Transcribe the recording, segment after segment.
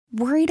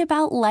Worried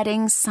about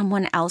letting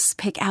someone else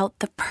pick out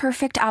the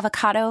perfect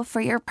avocado for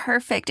your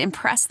perfect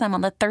impress them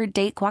on the third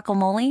date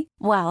guacamole?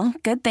 Well,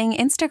 good thing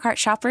Instacart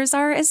shoppers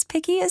are as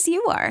picky as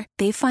you are.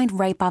 They find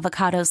ripe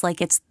avocados like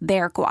it's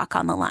their guac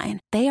on the line.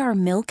 They are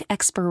milk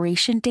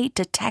expiration date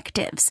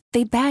detectives.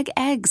 They bag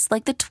eggs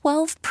like the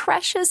 12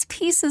 precious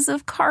pieces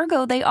of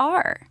cargo they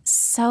are.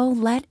 So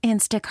let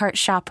Instacart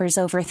shoppers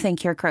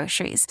overthink your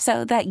groceries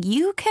so that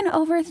you can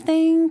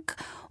overthink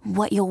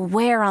what you'll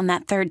wear on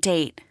that third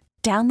date.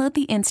 Download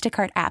the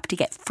Instacart app to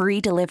get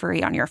free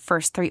delivery on your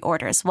first 3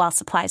 orders while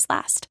supplies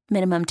last.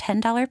 Minimum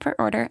 $10 per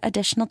order.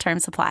 Additional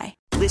terms apply.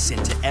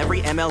 Listen to every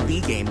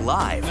MLB game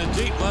live. In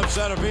the deep left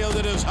center field,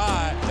 it is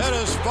high, it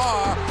is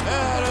far,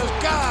 it is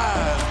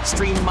God.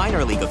 Stream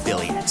minor league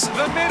affiliates.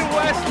 The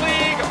Midwest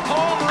League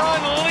home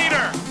run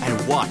leader.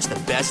 And watch the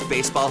best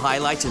baseball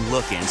highlights and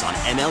look-ins on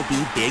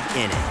MLB Big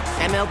Inning.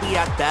 MLB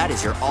At Bat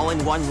is your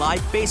all-in-one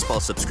live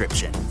baseball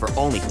subscription for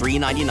only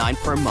 $3.99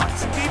 per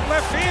month. Deep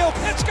left field,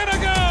 it's gonna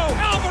go.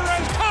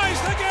 Alvarez ties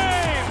the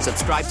game.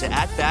 Subscribe to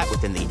At Bat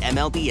within the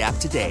MLB app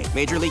today.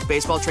 Major League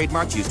Baseball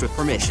trademarks used with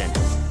permission.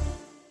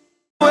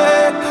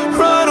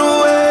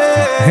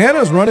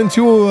 Hannah's running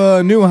to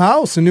a new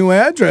house, a new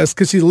address,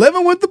 because she's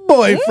living with the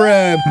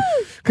boyfriend.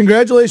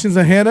 Congratulations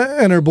to Hannah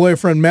and her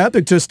boyfriend, Matt,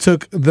 that just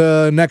took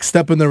the next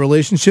step in their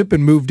relationship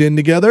and moved in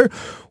together.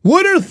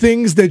 What are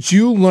things that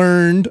you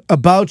learned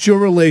about your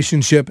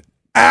relationship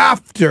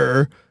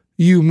after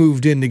you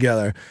moved in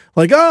together?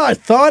 Like, oh, I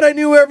thought I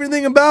knew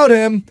everything about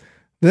him.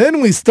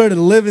 Then we started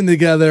living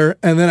together,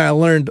 and then I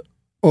learned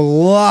a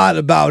lot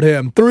about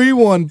him.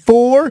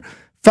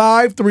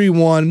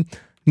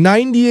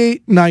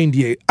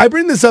 314-531-9898. I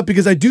bring this up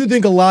because I do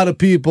think a lot of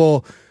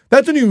people,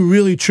 that's when you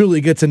really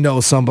truly get to know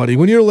somebody.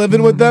 When you're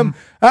living with them,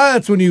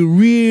 that's when you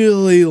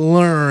really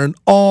learn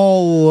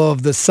all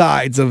of the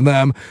sides of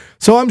them.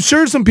 So I'm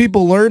sure some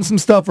people learned some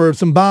stuff or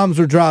some bombs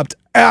were dropped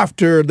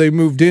after they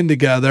moved in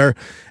together.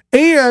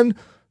 And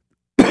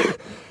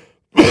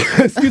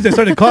excuse me, I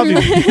started coughing.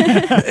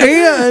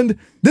 And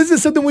this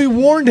is something we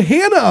warned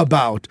Hannah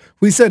about.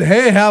 We said,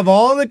 hey, have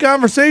all the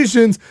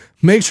conversations,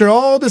 make sure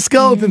all the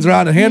skeletons are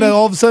out. And Hannah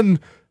all of a sudden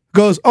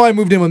goes, oh, I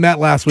moved in with Matt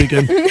last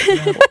weekend.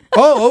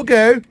 Oh,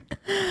 okay.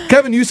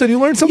 Kevin, you said you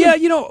learned something? Yeah,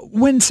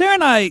 when Sarah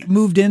and I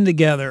moved in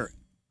together,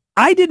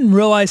 I didn't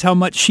realize how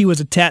much she was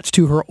attached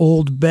to her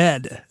old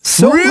bed.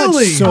 So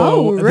Really? much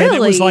so that it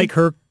was really? like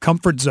her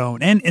comfort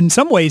zone, and in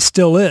some ways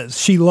still is.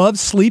 She loves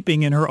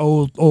sleeping in her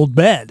old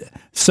bed.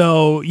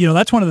 So,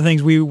 that's one of the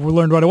things we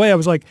learned right away. I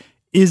was like,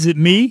 is it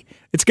me?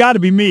 It's got to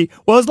be me.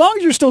 Well, as long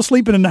as you're still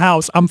sleeping in the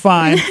house, I'm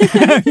fine.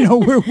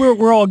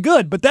 We're all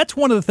good. But that's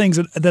one of the things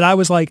that I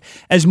was like,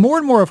 as more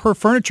and more of her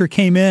furniture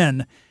came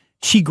in,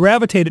 she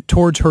gravitated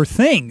towards her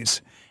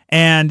things.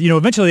 And,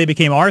 eventually they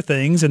became our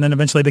things, and then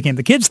eventually they became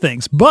the kids'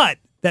 things. But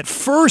that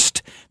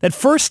first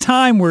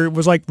time where it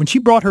was like when she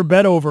brought her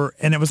bed over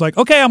and it was like,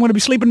 okay, I'm going to be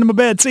sleeping in my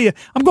bed. See ya.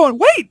 I'm going,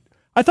 wait,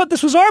 I thought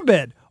this was our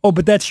bed. Oh,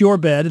 but that's your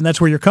bed and that's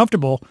where you're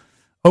comfortable.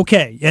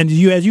 Okay. And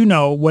as you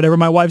know, whatever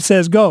my wife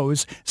says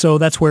goes. So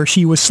that's where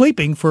she was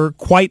sleeping for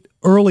quite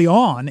early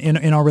on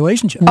in our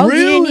relationship. Oh,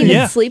 you didn't even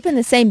Yeah. sleep in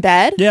the same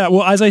bed? Yeah,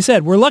 well, as I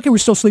said, we're lucky we're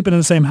still sleeping in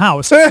the same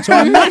house. So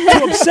I'm not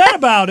too upset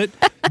about it,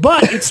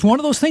 but it's one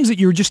of those things that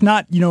you're just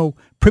not,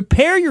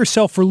 prepare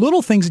yourself for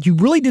little things that you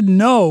really didn't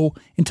know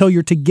until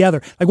you're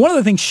together. Like one of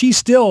the things she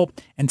still,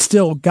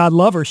 God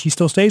love her, she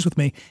still stays with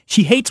me,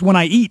 she hates when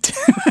I eat.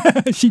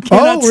 She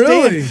cannot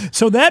really? stand.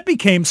 So that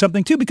became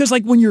something too, because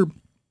like when you're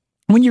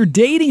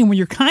dating and when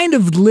you're kind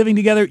of living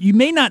together, you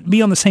may not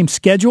be on the same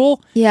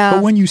schedule. Yeah.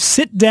 But when you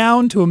sit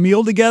down to a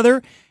meal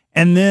together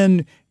and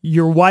then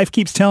your wife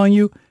keeps telling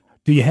you,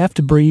 do you have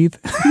to breathe?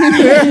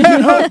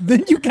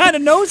 Then you kind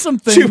of know some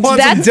things. She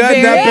wants him That's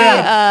dead very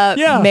that bad.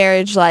 Yeah.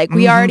 marriage-like.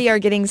 We already are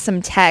getting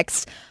some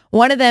text.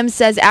 One of them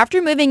says,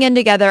 after moving in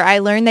together, I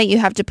learned that you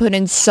have to put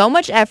in so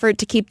much effort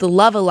to keep the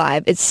love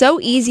alive. It's so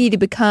easy to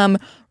become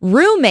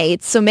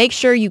roommates, so make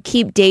sure you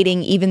keep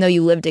dating even though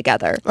you live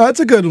together. That's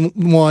a good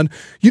one.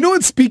 You know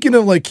what? Speaking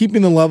of like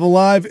keeping the love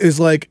alive is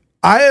like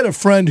I had a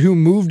friend who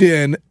moved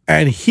in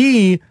and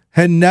he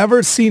had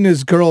never seen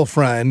his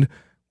girlfriend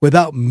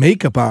without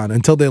makeup on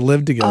until they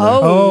lived together.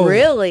 Oh,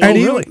 really?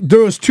 And there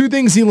was two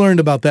things he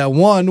learned about that.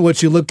 One, what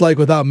she looked like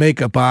without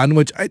makeup on,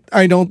 which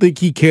I don't think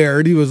he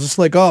cared. He was just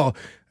like, oh,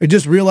 I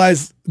just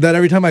realized that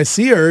every time I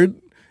see her,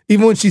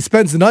 even when she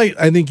spends the night,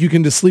 I think you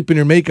can just sleep in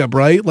your makeup,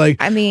 right? Like,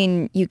 I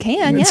mean, you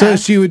can, yeah. so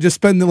she would just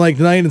spend the night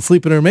and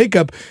sleep in her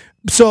makeup.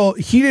 So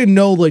he didn't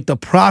know like the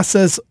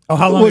process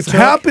how long was it took?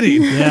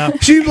 happening. Yeah.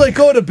 She'd like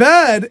go to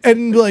bed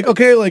and be like,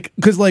 okay, like,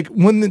 cause like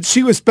when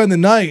she would spend the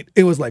night,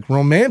 it was like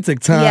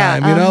romantic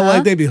time, Yeah,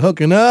 like they'd be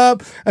hooking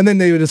up and then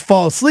they would just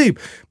fall asleep.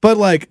 But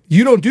like,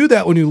 you don't do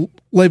that when you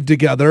live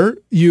together,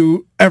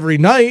 every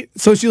night.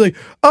 So she's like,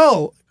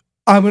 oh,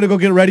 I'm going to go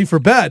get ready for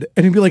bed.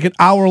 And it'd be like an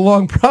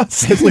hour-long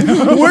process. Like,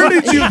 where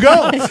did you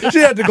go?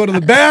 She'd have to go to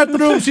the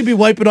bathroom. She'd be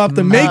wiping off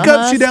the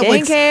makeup. She'd have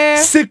like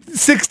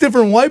six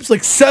different wipes,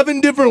 like 7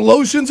 different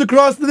lotions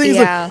across the thing.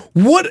 Yeah.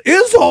 Like, what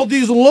is all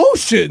these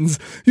lotions?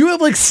 You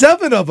have like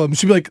 7 of them.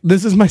 She'd be like,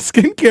 this is my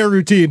skincare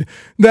routine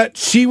that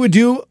she would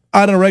do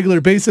on a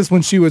regular basis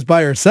when she was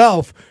by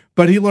herself.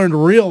 But he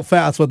learned real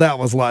fast what that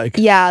was like.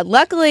 Yeah,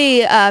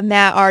 luckily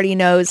Matt already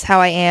knows how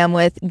I am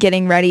with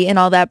getting ready and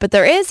all that. But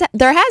there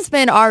has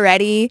been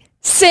already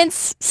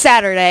since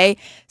Saturday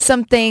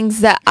some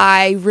things that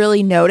I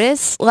really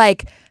notice.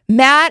 Like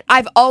Matt,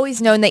 I've always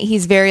known that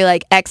he's very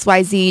like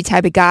XYZ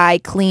type of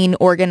guy, clean,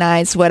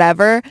 organized,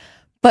 whatever.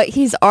 But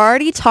he's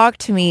already talked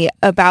to me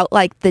about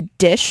like the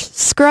dish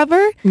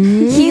scrubber.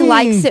 He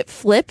likes it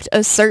flipped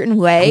a certain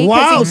way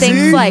because he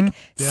thinks like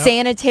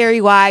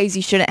sanitary wise,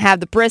 you shouldn't have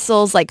the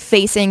bristles like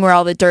facing where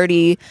all the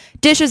dirty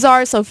dishes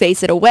are. So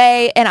face it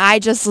away. And I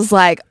just was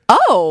like,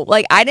 oh,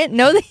 like I didn't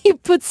know that he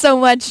put so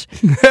much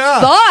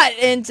thought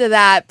into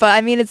that. But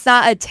I mean, it's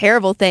not a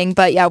terrible thing.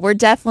 But yeah, we're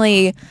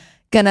definitely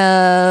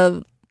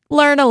gonna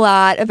learn a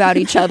lot about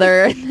each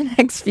other in the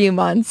next few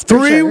months.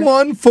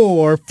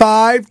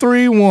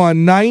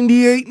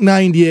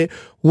 314-531-9898.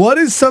 What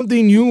is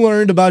something you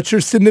learned about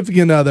your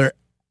significant other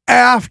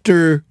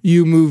after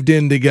you moved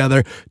in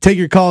together? Take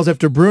your calls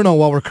after Bruno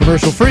while we're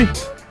commercial free.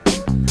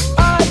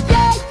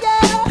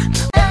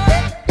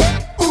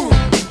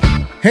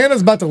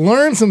 Hannah's about to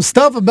learn some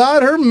stuff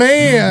about her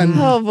man.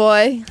 Oh,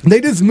 boy.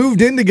 They just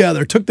moved in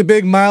together, took the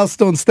big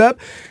milestone step.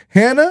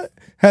 Hannah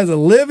has a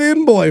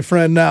live-in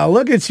boyfriend now.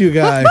 Look at you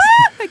guys.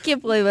 I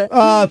can't believe it.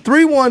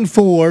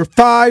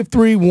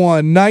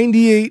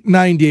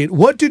 314-531-9898.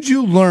 What did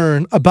you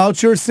learn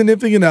about your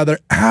significant other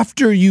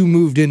after you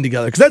moved in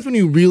together? Because that's when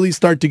you really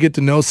start to get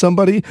to know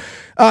somebody.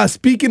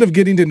 Speaking of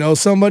getting to know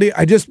somebody,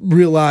 I just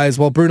realized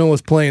while Bruno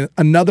was playing,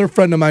 another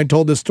friend of mine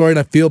told this story, and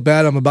I feel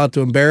bad. I'm about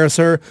to embarrass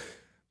her,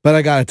 but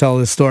I got to tell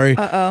this story.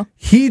 Uh-oh.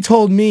 He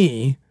told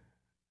me,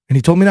 and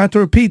he told me not to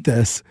repeat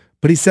this,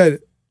 but he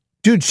said,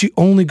 dude, she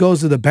only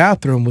goes to the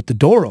bathroom with the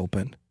door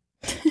open.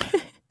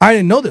 I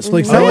didn't know this.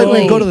 Like, it's not like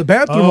we go to the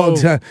bathroom all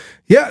the time.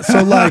 Yeah,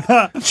 so like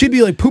she'd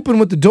be like pooping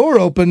with the door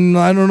open.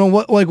 I don't know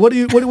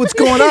what's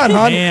going on,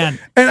 hon? Man.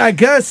 And I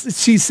guess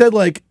she said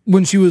like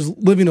when she was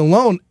living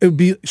alone,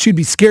 she'd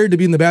be scared to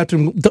be in the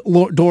bathroom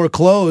door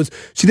closed.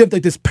 She'd have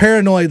like this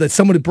paranoia that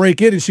someone would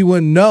break in and she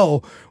wouldn't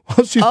know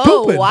while she's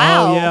pooping.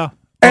 Wow. Oh, yeah.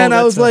 And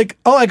I was like,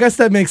 I guess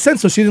that makes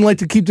sense. So she didn't like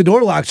to keep the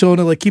door locked. She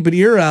wanted to like keep an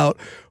ear out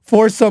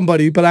for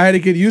somebody. But I had to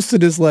get used to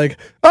this like,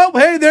 oh,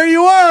 hey, there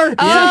you are.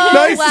 Oh,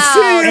 nice to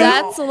see you.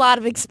 That's a lot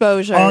of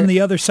exposure. On the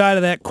other side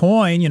of that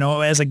coin, you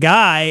know, as a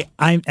guy,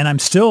 I'm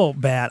still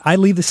bad. I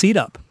leave the seat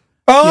up.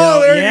 Oh,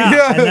 there you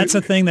go. And that's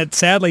a thing that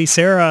sadly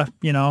Sarah,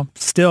 you know,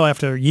 still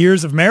after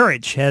years of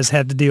marriage has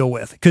had to deal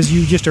with because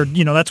you just are,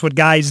 you know, that's what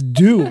guys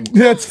do.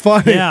 That's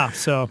funny. Yeah.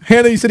 So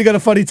Hannah, you said you got a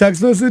funny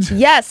text message?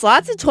 Yes,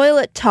 lots of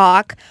toilet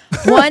talk.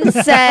 One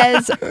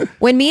says,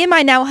 when me and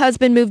my now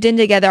husband moved in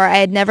together, I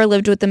had never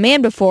lived with a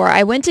man before.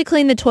 I went to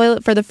clean the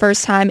toilet for the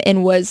first time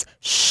and was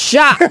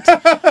shocked.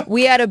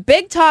 We had a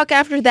big talk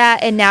after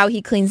that, and now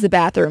he cleans the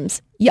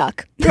bathrooms.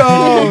 Yuck.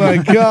 Oh, my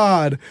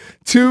God.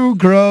 Too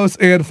gross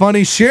and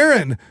funny.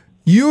 Sharon,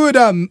 you had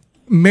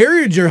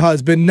married your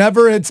husband,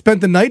 never had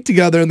spent the night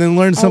together, and then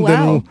learned something.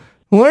 Wow.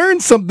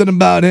 Learned something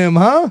about him,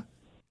 huh?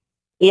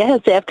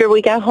 Yes, after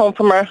we got home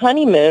from our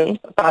honeymoon,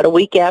 about a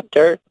week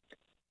after,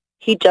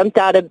 he jumped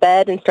out of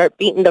bed and started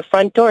beating the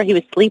front door. He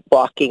was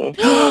sleepwalking.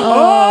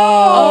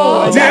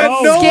 Oh,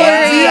 that's no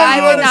scary.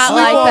 I would not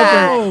like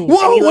that.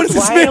 Whoa, what is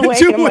this man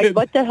doing? I'm like,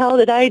 what the hell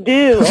did I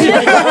do?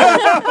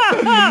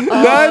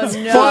 That's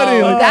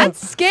funny.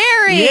 That's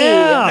scary.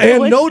 Yeah.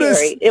 And notice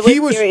scary.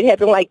 It was scary. It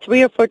happened like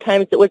 3 or 4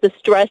 times. It was a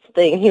stress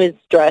thing. He was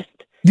stressed.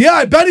 Yeah,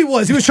 I bet he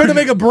was. He was trying to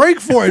make a break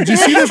for it. Did you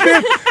see this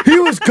man? He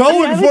was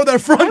going for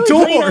that front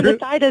door. I was laying on the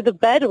side of the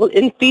bed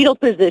in fetal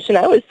position.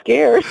 I was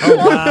scared.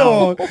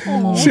 Oh,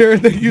 wow. Sharon,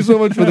 thank you so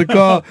much for the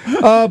call.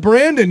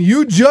 Brandon,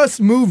 you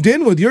just moved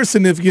in with your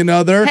significant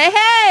other.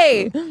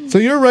 Hey. So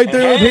you're right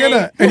there with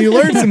Hannah, and you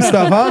learned some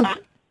stuff, huh?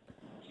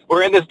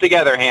 We're in this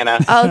together,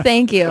 Hannah. Oh,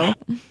 thank you.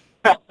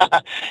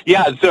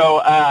 Yeah, so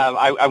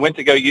I went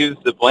to go use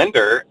the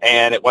blender,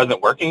 and it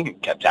wasn't working.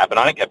 Kept tapping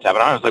on it.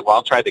 I was like, well,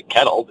 I'll try the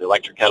kettle, the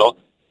electric kettle.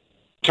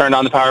 Turned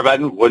on the power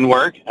button, wouldn't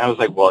work. And I was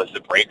like, well, is it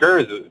a breaker?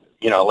 Is it,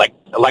 you know, like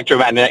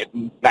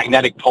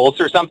electromagnetic pulse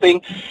or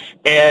something?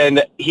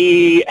 And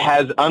he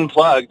has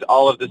unplugged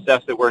all of the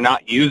stuff that we're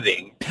not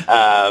using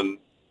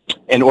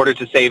in order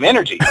to save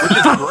energy, which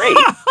is great.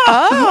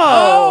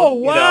 Oh,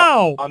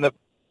 wow. You know,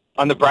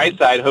 on the bright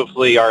side,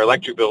 hopefully our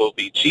electric bill will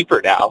be cheaper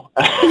now.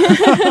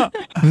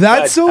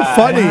 That's so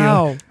funny.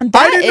 Wow.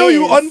 I didn't know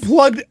you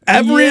unplugged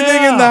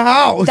everything in the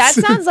house. That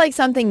sounds like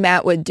something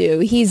Matt would do.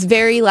 He's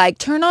very like,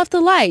 turn off the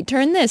light,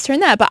 turn this,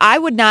 turn that. But I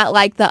would not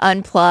like the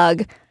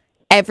unplug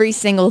every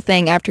single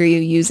thing after you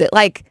use it.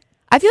 Like,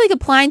 I feel like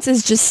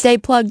appliances just stay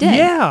plugged in.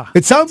 Yeah.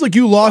 It sounds like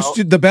you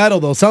lost the battle,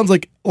 though. Sounds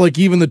like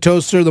even the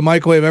toaster, the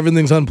microwave,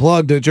 everything's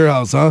unplugged at your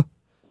house, huh?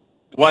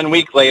 1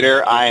 week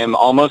later, I am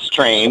almost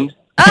trained.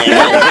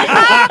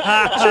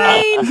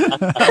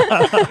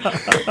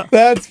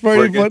 That's pretty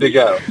We're good to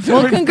go.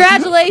 Well,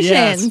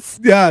 congratulations.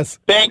 Yes.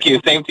 Thank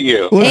you. Same to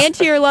you. And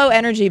to your low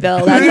energy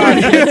bill. That's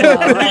awesome as well.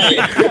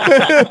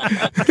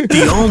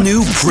 The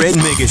all-new Fred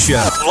Mega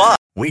Show.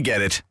 We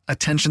get it.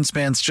 Attention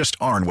spans just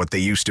aren't what they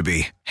used to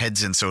be.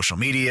 Heads in social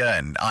media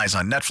and eyes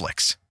on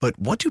Netflix. But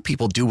what do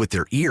people do with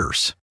their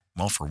ears?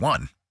 Well, for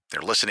one,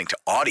 they're listening to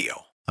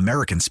audio.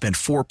 Americans spend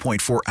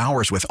 4.4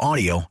 hours with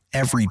audio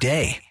every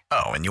day.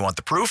 Oh, and you want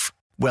the proof?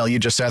 Well, you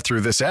just sat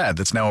through this ad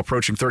that's now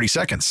approaching 30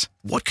 seconds.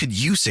 What could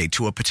you say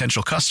to a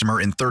potential customer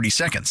in 30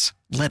 seconds?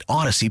 Let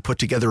Odyssey put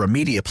together a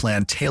media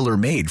plan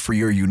tailor-made for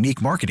your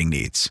unique marketing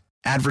needs.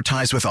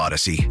 Advertise with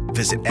Odyssey.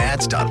 Visit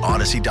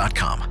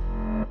ads.odyssey.com.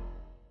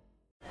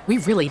 We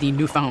really need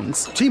new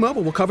phones.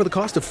 T-Mobile will cover the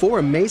cost of 4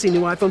 amazing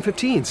new iPhone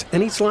 15s,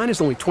 and each line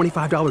is only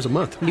 $25 a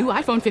month. New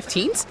iPhone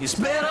 15s? It's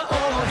better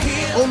over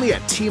here. Only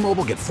at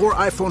T-Mobile, get 4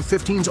 iPhone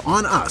 15s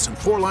on us and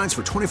 4 lines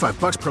for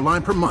 $25 per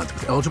line per month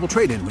with eligible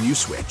trade-in when you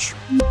switch.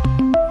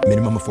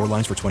 Minimum of 4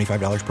 lines for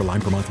 $25 per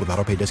line per month with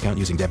autopay discount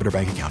using debit or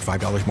bank account.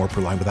 $5 more per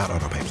line without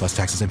autopay, plus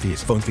taxes and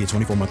fees. Phone fee at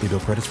 24 monthly bill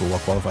credits for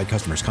well-qualified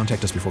customers.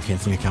 Contact us before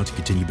canceling account to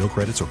continue bill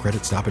credits or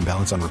credit stop and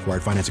balance on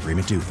required finance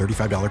agreement due.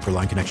 $35 per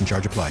line connection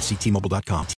charge applies. See T-Mobile.com.